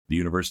The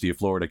University of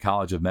Florida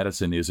College of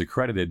Medicine is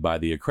accredited by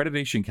the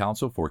Accreditation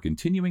Council for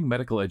Continuing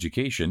Medical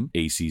Education,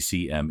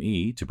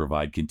 ACCME, to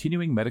provide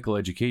continuing medical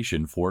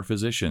education for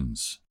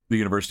physicians. The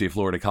University of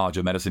Florida College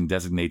of Medicine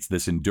designates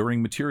this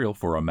enduring material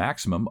for a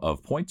maximum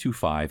of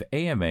 0.25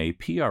 AMA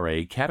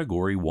PRA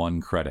Category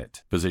 1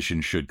 credit.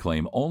 Physicians should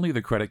claim only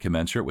the credit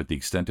commensurate with the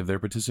extent of their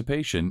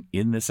participation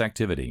in this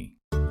activity.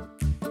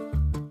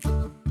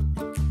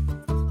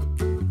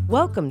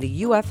 Welcome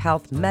to UF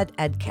Health Med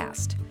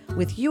Edcast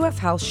with UF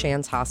Health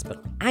Shands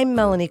Hospital. I'm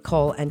Melanie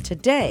Cole, and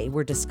today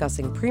we're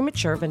discussing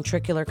premature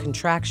ventricular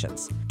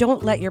contractions.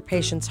 Don't let your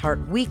patient's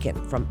heart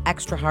weaken from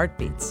extra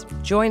heartbeats.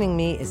 Joining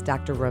me is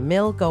Dr.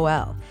 Ramil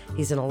Goel.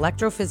 He's an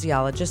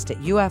electrophysiologist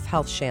at UF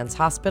Health Shands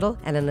Hospital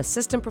and an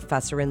assistant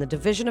professor in the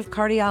Division of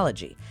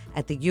Cardiology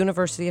at the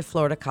University of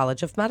Florida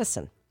College of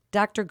Medicine.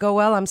 Dr.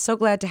 Goel, I'm so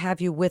glad to have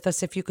you with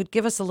us. If you could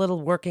give us a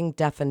little working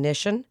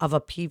definition of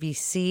a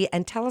PVC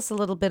and tell us a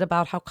little bit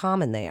about how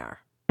common they are.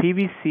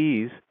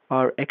 PVCs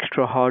are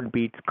extra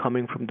heartbeats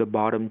coming from the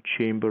bottom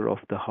chamber of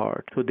the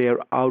heart. So they are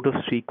out of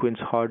sequence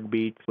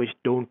heartbeats which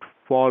don't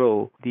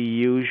follow the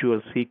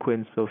usual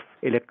sequence of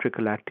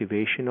electrical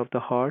activation of the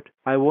heart.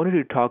 I wanted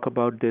to talk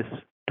about this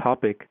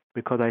topic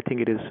because I think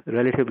it is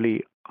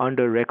relatively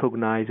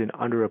under-recognized and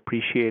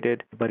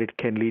underappreciated, but it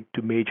can lead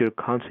to major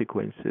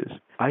consequences.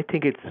 I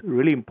think it's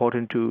really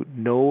important to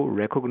know,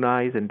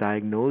 recognize, and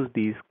diagnose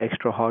these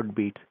extra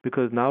heartbeats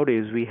because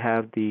nowadays we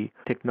have the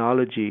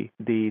technology,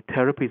 the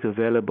therapies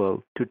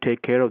available to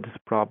take care of this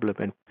problem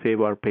and save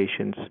our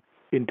patients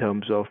in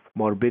terms of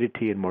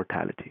morbidity and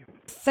mortality.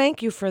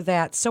 Thank you for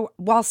that. So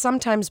while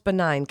sometimes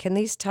benign, can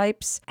these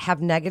types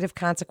have negative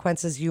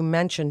consequences? You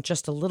mentioned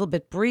just a little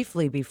bit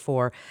briefly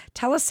before.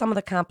 Tell us some of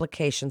the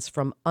complications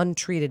from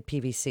untreated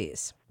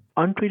PVCs.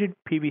 Untreated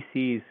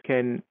PVCs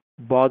can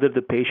bother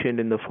the patient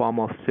in the form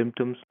of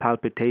symptoms,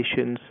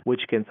 palpitations,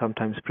 which can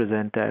sometimes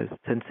present as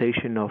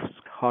sensation of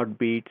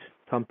heartbeats.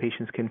 Some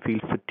patients can feel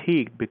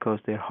fatigued because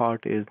their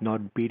heart is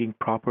not beating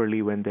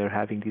properly when they're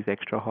having these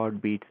extra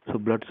heartbeats, so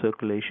blood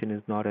circulation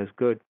is not as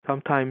good.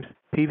 Sometimes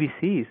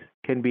PVCs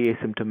can be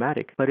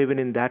asymptomatic, but even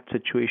in that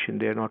situation,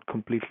 they're not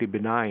completely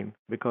benign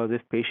because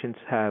if patients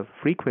have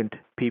frequent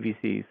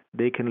PVCs,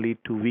 they can lead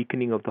to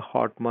weakening of the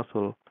heart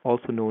muscle,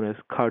 also known as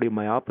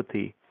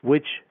cardiomyopathy,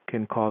 which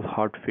can cause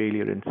heart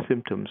failure and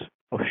symptoms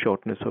of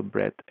shortness of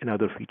breath and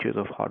other features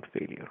of heart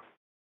failure.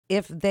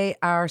 If they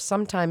are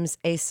sometimes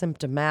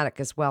asymptomatic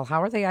as well,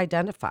 how are they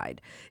identified?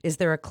 Is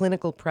there a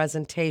clinical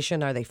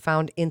presentation? Are they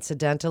found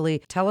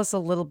incidentally? Tell us a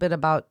little bit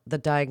about the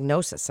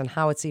diagnosis and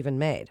how it's even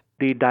made.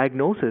 The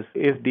diagnosis,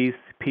 if these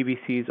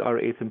PVCs are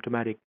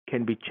asymptomatic,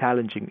 can be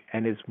challenging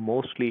and is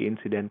mostly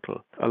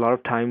incidental. A lot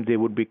of times they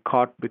would be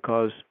caught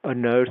because a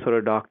nurse or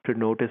a doctor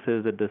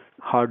notices that the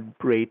heart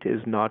rate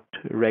is not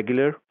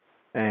regular,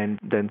 and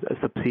then a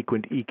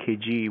subsequent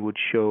EKG would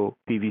show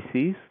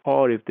PVCs,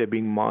 or if they're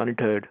being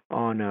monitored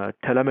on a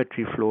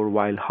telemetry floor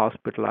while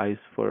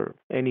hospitalized for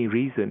any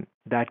reason,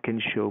 that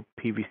can show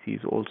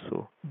PVCs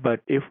also.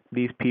 But if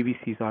these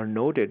PVCs are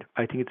noted,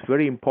 I think it's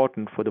very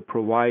important for the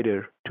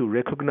provider to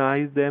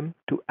recognize them,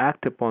 to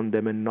act upon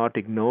them and not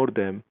ignore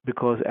them,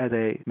 because as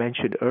I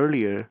mentioned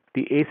earlier,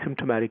 the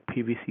asymptomatic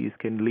PVCs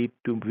can lead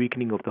to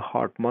weakening of the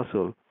heart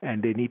muscle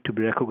and they need to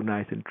be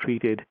recognized and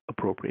treated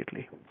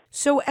appropriately.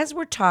 So as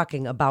we're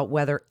talking about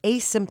whether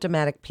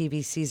asymptomatic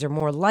PVCs are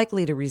more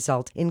likely to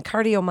result in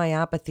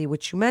cardiomyopathy,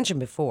 which you mentioned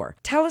before,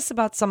 tell us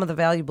about some of the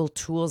valuable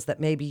tools that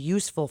may be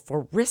useful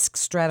for risk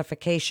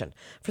stratification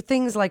for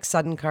things like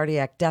sudden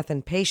cardiac death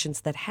in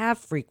patients that have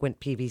frequent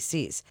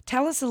PVCs.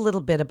 Tell us a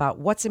little bit about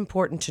what's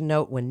important to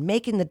note when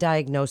making the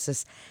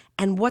diagnosis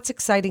and what's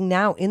exciting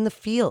now in the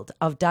field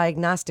of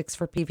diagnostics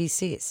for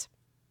PVCs.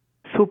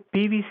 So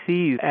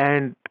PVCs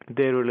and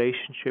their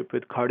relationship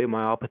with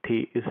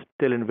cardiomyopathy is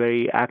still a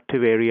very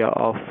active area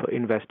of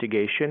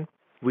investigation.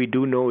 We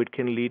do know it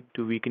can lead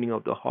to weakening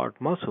of the heart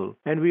muscle.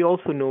 And we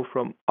also know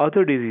from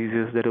other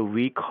diseases that a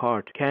weak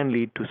heart can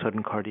lead to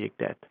sudden cardiac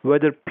death.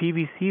 Whether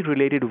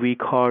PVC-related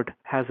weak heart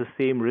has the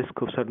same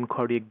risk of sudden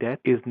cardiac death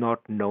is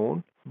not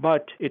known,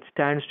 but it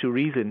stands to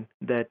reason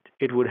that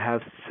it would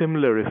have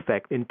similar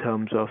effect in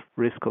terms of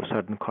risk of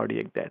sudden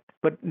cardiac death.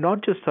 But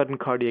not just sudden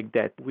cardiac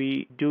death.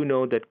 We do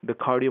know that the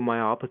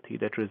cardiomyopathy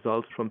that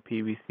results from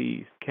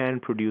PVCs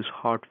can produce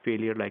heart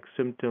failure-like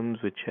symptoms,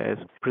 which has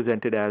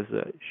presented as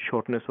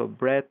shortness of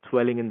breath,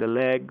 swelling in the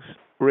legs.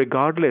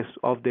 Regardless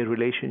of their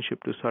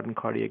relationship to sudden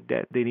cardiac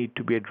death, they need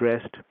to be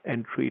addressed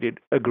and treated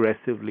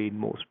aggressively in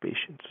most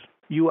patients.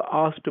 You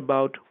asked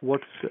about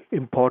what's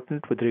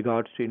important with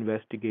regards to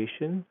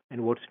investigation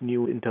and what's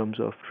new in terms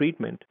of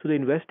treatment. So the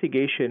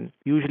investigation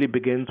usually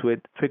begins with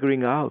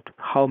figuring out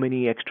how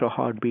many extra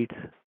heartbeats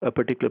a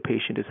particular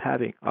patient is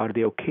having. Are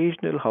they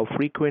occasional? How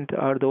frequent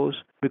are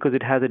those? Because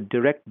it has a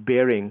direct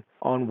bearing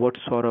on what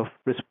sort of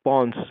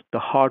response the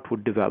heart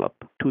would develop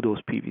to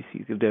those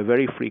PVCs. If they're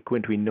very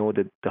frequent, we know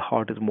that the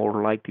heart is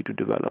more likely to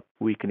develop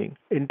weakening.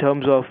 In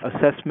terms of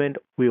assessment,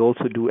 we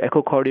also do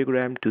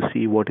echocardiogram to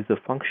see what is the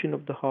function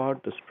of the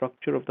heart, the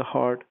structure of the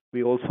heart.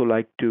 We also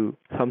like to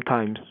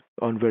sometimes,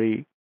 on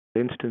very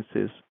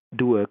instances,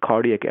 do a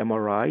cardiac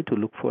MRI to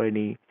look for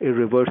any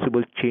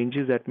irreversible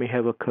changes that may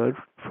have occurred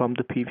from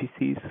the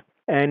PVCs.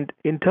 And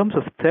in terms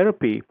of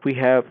therapy, we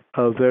have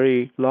a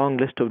very long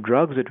list of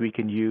drugs that we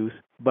can use,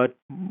 but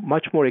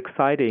much more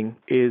exciting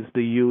is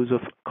the use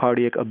of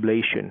cardiac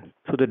ablation.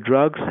 So the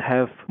drugs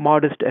have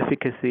modest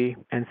efficacy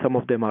and some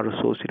of them are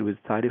associated with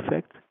side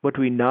effects. But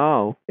we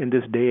now, in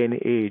this day and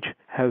age,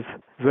 have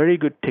very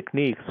good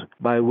techniques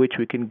by which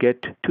we can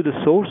get to the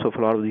source of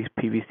a lot of these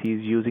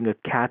PVCs using a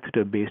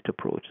catheter-based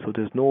approach. So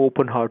there's no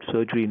open heart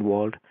surgery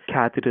involved.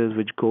 Catheters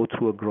which go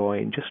through a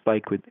groin, just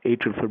like with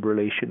atrial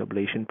fibrillation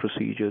ablation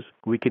procedures.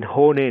 We can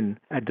hone in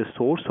at the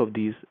source of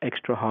these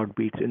extra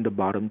heartbeats in the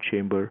bottom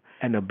chamber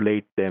and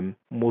ablate them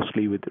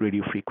mostly with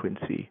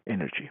radiofrequency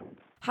energy.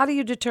 How do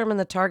you determine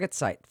the target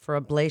site for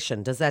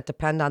ablation? Does that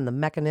depend on the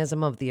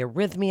mechanism of the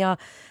arrhythmia?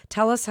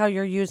 Tell us how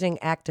you're using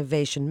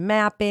activation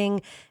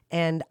mapping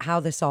and how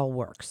this all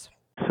works.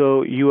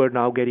 So you are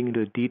now getting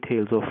into the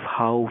details of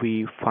how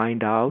we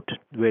find out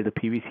where the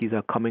PVCs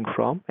are coming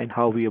from and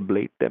how we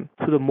ablate them.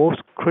 So the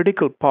most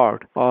critical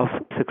part of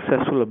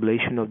successful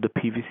ablation of the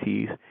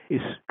PVCs is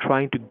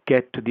trying to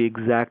get to the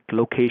exact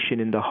location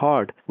in the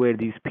heart where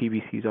these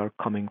PVCs are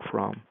coming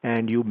from.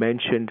 And you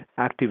mentioned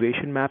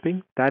activation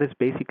mapping. That is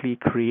basically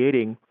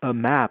creating a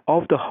map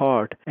of the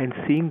heart and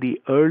seeing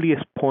the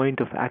earliest point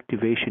of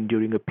activation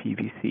during a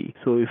PVC.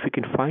 So if we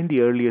can find the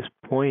earliest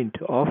point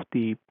of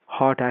the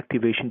heart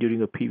activation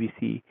during a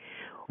PVC,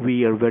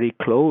 we are very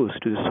close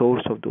to the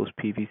source of those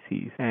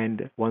PVCs.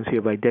 And once we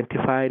have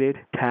identified it,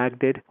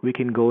 tagged it, we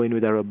can go in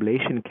with our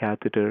ablation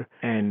catheter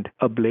and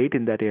ablate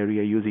in that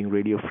area using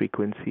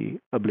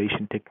radiofrequency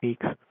ablation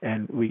techniques.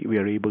 And we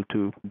are able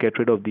to get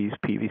rid of these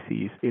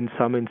PVCs in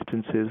some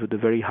instances with a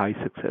very high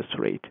success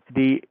rate.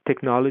 The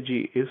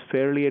technology is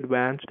fairly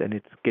advanced and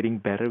it's getting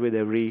better with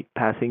every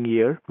passing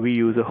year. We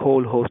use a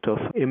whole host of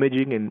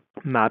imaging and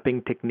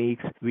mapping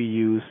techniques. We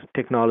use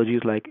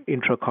technologies like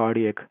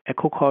intracardiac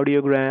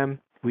echocardiogram.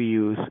 We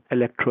use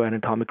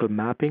electroanatomical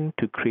mapping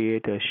to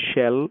create a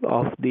shell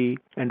of the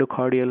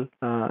endocardial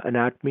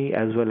anatomy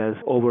as well as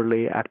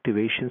overlay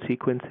activation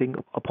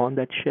sequencing upon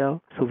that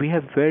shell. So we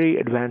have very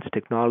advanced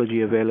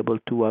technology available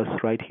to us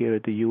right here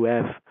at the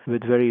UF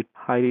with very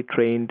highly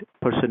trained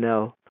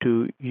personnel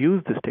to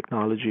use this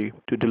technology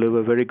to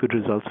deliver very good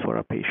results for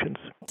our patients.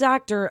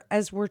 Doctor,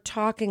 as we're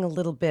talking a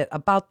little bit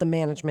about the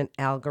management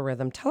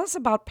algorithm, tell us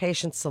about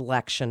patient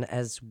selection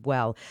as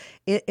well.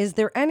 Is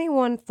there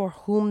anyone for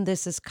whom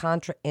this is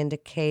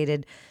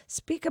contraindicated?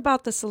 Speak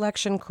about the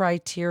selection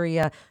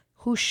criteria,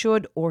 who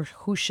should or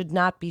who should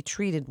not be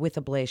treated with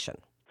ablation.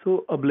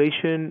 So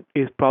ablation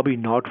is probably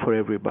not for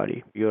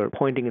everybody. You're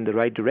pointing in the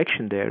right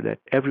direction there that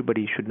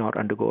everybody should not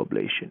undergo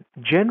ablation.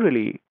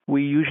 Generally,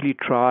 we usually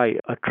try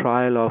a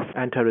trial of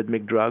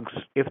antiarrhythmic drugs.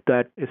 If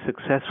that is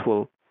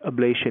successful,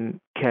 ablation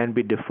can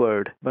be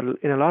deferred. But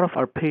in a lot of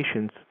our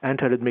patients,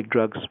 antiarrhythmic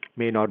drugs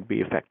may not be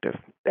effective.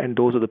 And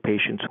those are the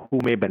patients who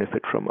may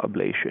benefit from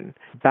ablation.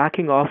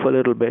 Backing off a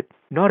little bit,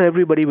 not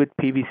everybody with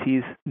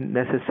PVCs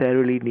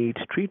necessarily needs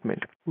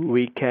treatment.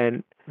 We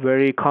can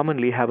very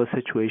commonly have a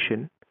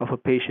situation of a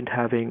patient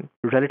having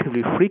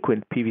relatively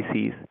frequent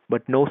PVCs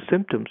but no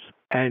symptoms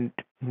and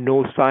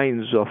no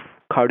signs of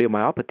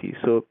cardiomyopathy.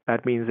 So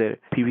that means that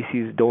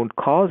PVCs don't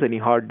cause any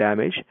heart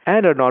damage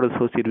and are not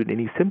associated with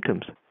any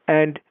symptoms.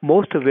 And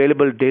most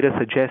available data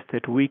suggests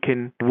that we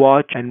can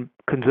watch and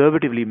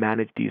conservatively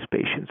manage these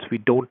patients. We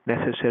don't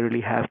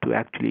necessarily have to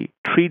actually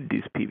treat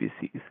these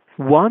PVCs.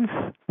 Once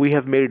we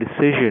have made a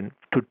decision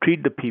to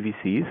treat the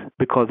PVCs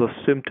because of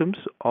symptoms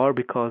or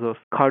because of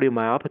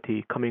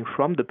cardiomyopathy coming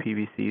from the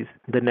PVCs,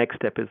 the next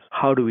step is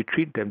how do we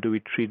treat them? Do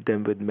we treat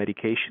them with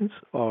medications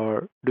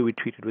or do we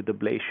treat it with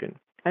ablation?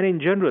 And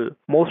in general,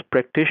 most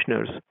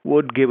practitioners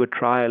would give a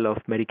trial of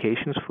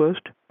medications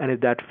first, and if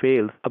that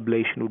fails,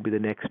 ablation would be the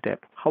next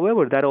step.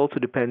 However, that also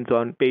depends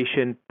on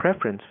patient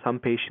preference. Some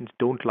patients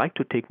don't like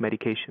to take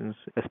medications,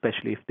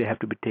 especially if they have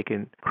to be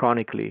taken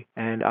chronically.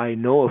 And I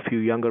know a few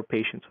younger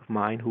patients of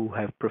mine who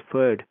have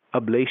preferred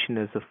ablation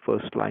as the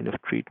first line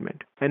of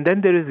treatment. And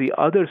then there is the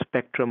other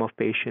spectrum of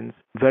patients,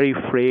 very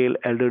frail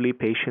elderly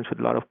patients with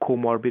a lot of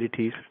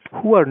comorbidities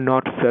who are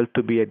not felt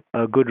to be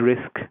a good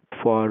risk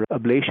for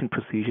ablation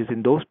procedures.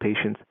 In those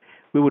patients,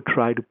 we would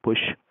try to push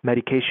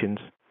medications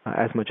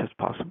as much as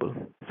possible.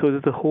 So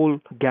there's a whole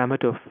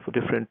gamut of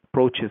different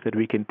approaches that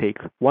we can take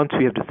once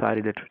we have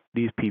decided that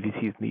these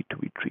PVCs need to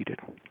be treated.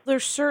 There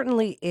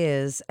certainly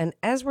is. And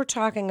as we're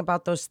talking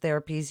about those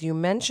therapies, you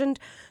mentioned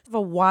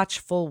the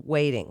watchful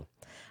waiting.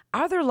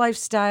 Are there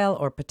lifestyle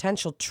or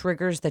potential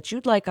triggers that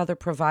you'd like other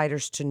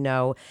providers to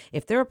know?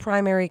 If they're a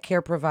primary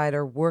care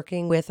provider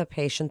working with a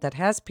patient that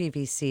has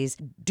PVCs,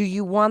 do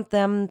you want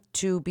them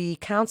to be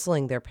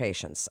counseling their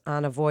patients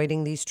on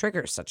avoiding these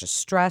triggers, such as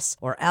stress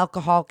or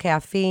alcohol,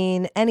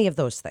 caffeine, any of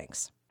those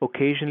things?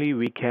 Occasionally,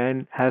 we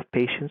can have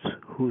patients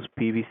whose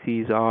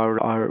PVCs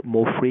are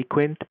more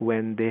frequent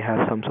when they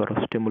have some sort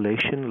of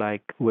stimulation,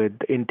 like with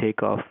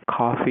intake of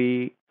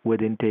coffee,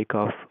 with intake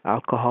of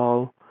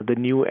alcohol. The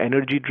new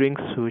energy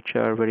drinks, which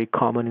are very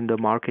common in the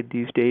market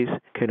these days,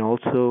 can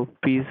also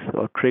freeze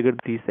or trigger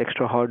these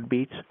extra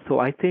heartbeats. So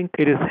I think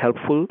it is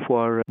helpful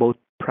for both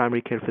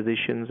primary care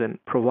physicians and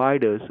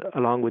providers,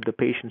 along with the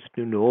patients,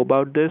 to know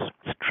about this.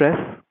 Stress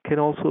can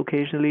also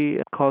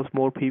occasionally cause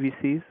more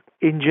PVCs.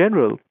 In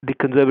general, the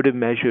conservative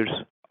measures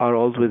are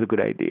always a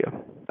good idea.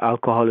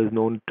 Alcohol is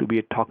known to be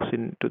a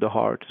toxin to the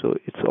heart, so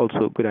it's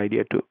also a good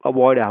idea to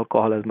avoid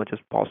alcohol as much as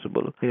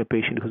possible in a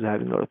patient who's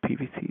having a lot of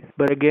PVCs.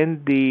 But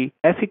again, the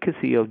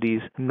efficacy of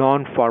these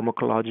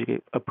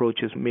non-pharmacologic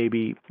approaches may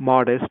be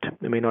modest,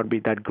 it may not be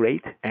that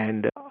great,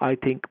 and I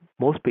think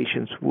most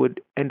patients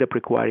would end up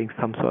requiring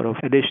some sort of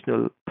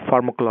additional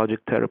pharmacologic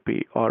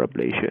therapy or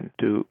ablation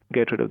to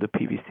get rid of the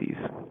PVCs.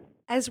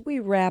 As we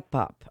wrap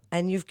up,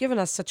 and you've given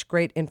us such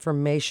great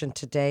information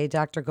today,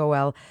 Dr.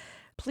 Goel,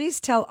 please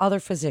tell other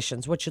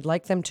physicians what you'd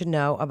like them to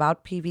know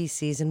about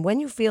PVCs and when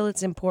you feel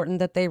it's important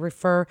that they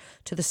refer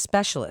to the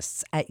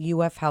specialists at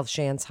UF Health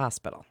Shands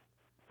Hospital.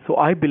 So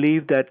I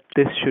believe that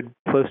this should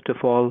first of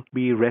all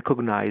be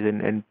recognized,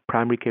 and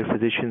primary care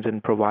physicians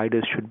and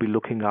providers should be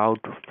looking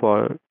out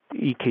for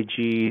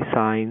EKG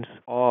signs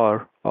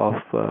or of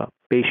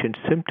patient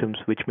symptoms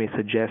which may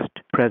suggest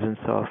presence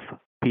of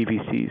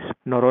PVCs,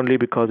 not only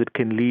because it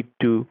can lead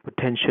to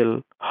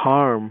potential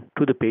harm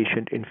to the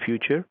patient in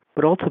future,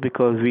 but also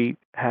because we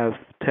have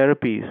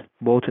therapies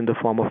both in the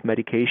form of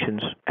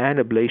medications and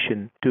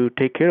ablation to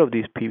take care of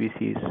these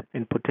PVCs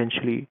and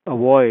potentially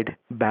avoid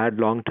bad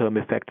long-term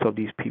effects of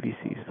these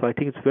PVCs. So I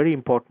think it's very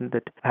important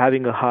that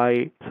having a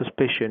high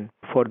suspicion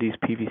for these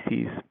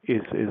PVCs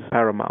is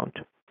paramount.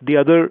 The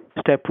other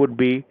step would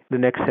be the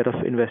next set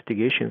of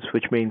investigations,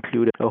 which may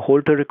include a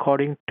Holter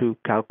recording to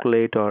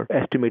calculate or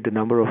estimate the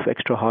number of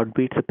extra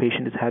heartbeats a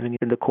patient is having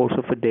in the course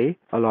of a day,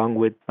 along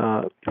with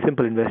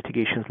simple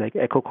investigations like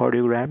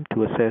echocardiogram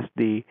to assess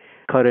the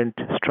current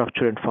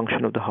structure and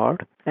function of the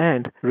heart,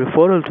 and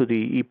referral to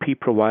the EP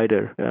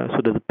provider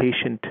so that the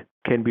patient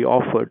can be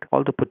offered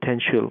all the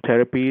potential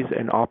therapies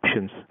and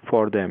options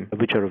for them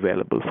which are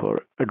available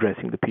for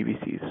addressing the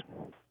PVCs.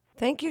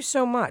 Thank you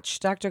so much,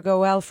 Dr.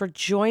 Goel, for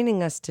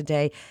joining us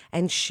today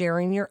and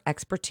sharing your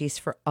expertise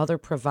for other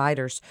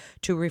providers.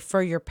 To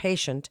refer your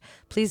patient,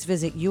 please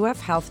visit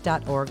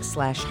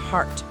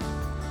ufhealth.org/heart.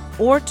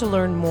 Or to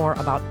learn more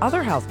about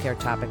other healthcare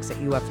topics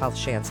at UF Health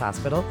Shands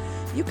Hospital,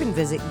 you can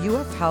visit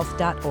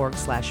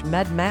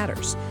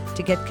ufhealth.org/medmatters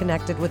to get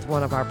connected with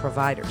one of our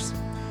providers.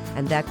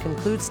 And that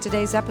concludes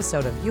today's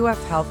episode of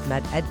UF Health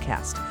Med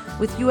Edcast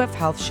with UF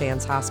Health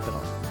Shands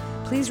Hospital.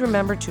 Please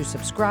remember to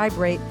subscribe,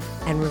 rate,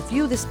 and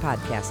review this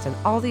podcast and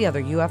all the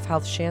other UF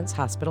Health Shands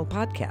Hospital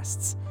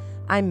podcasts.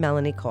 I'm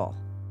Melanie Cole.